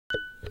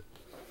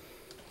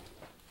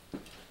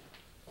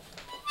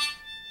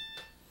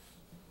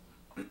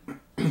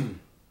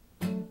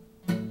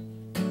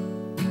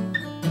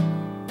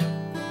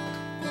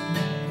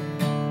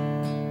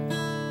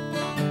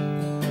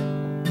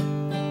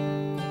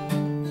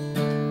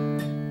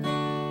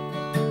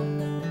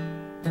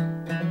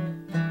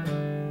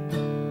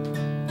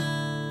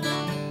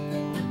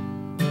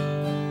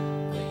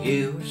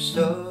You were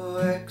so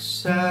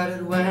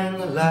excited when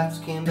the lights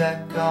came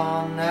back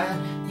on that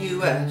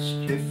you asked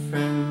your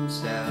friends,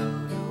 how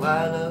do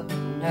I look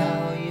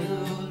now? You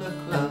look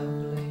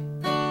lovely.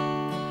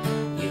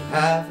 You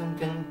haven't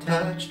been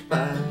touched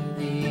by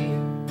the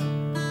years.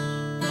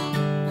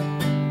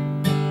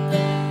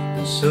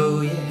 And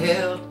so you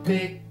held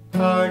big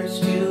parties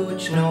to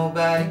which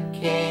nobody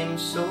came,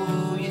 so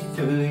you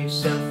threw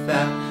yourself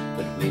out,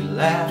 but we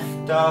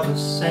laughed all the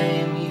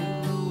same. You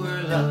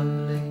were lovely.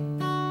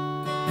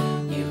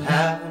 You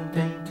haven't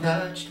been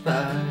touched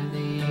by the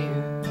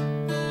years.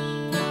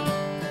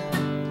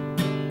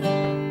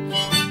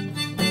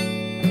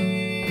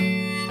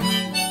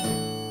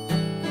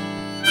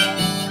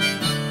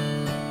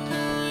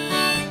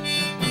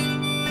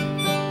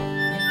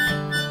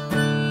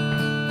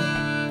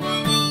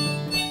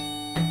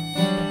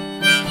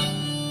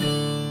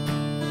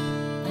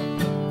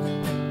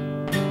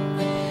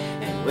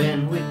 And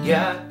when we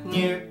got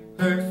near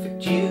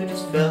perfect, you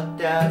just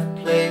felt out of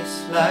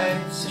place.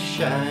 Life's a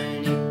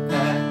shiny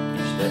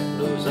package that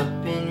blows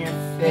up in your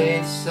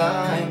face.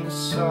 I'm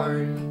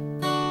sorry,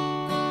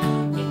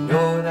 you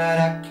know that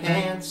I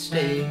can't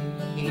stay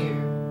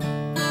here.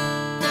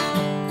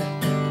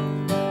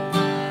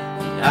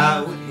 And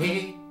I would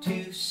hate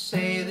to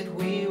say that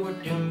we were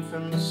doomed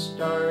from the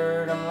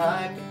start. I'm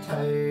like a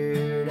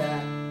tired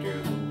actor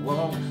who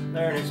won't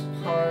learn his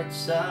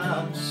parts.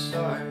 I'm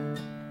sorry,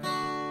 I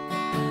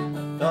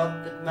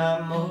thought that my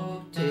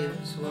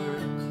motives were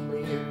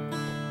clear.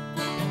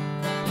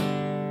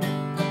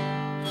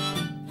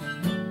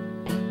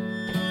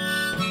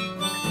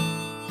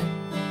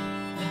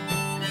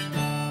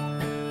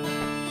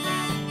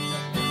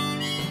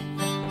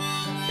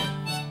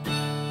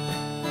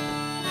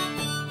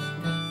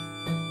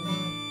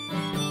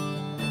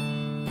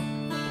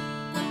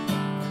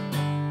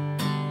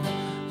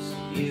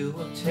 You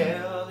will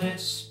tell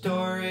this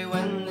story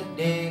when the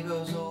day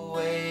goes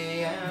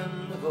away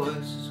and the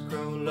voices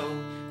grow low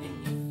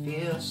and you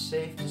feel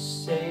safe to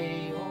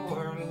say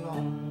you're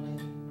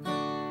lonely.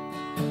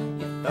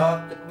 You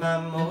thought that my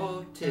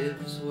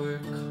motives were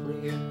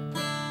clear.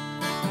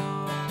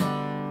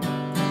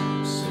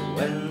 So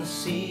when the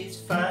seas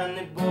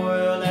finally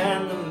boil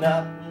and the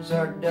mountains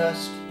are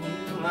dust,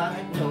 you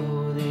might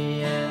know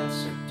the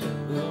answer to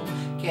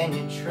whom can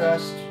you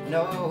trust?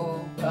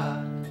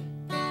 Nobody,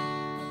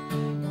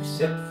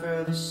 except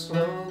for the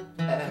slow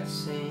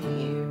passing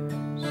years.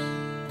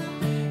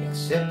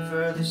 Except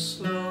for the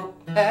slow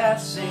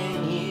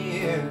passing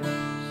years.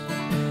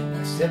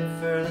 Except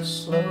for the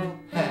slow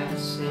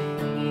passing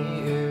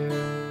years.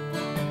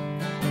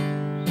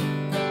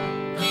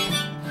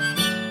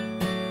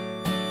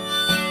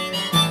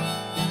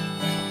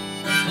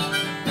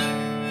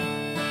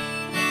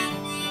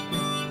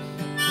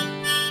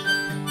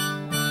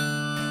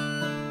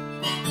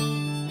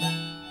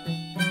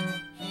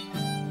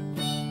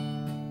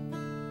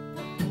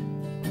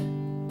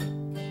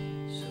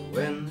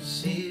 When the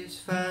seas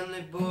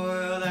finally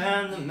boil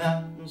and the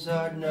mountains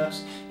are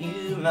dust,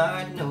 you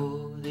might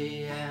know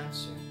the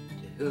answer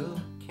to who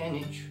can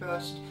you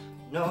trust?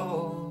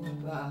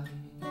 Nobody,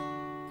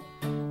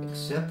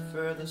 except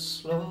for the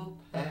slow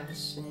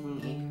passing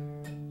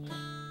years.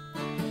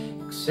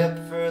 Except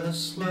for the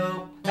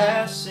slow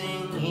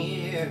passing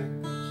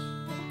years.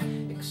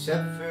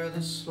 Except for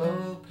the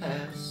slow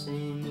passing years.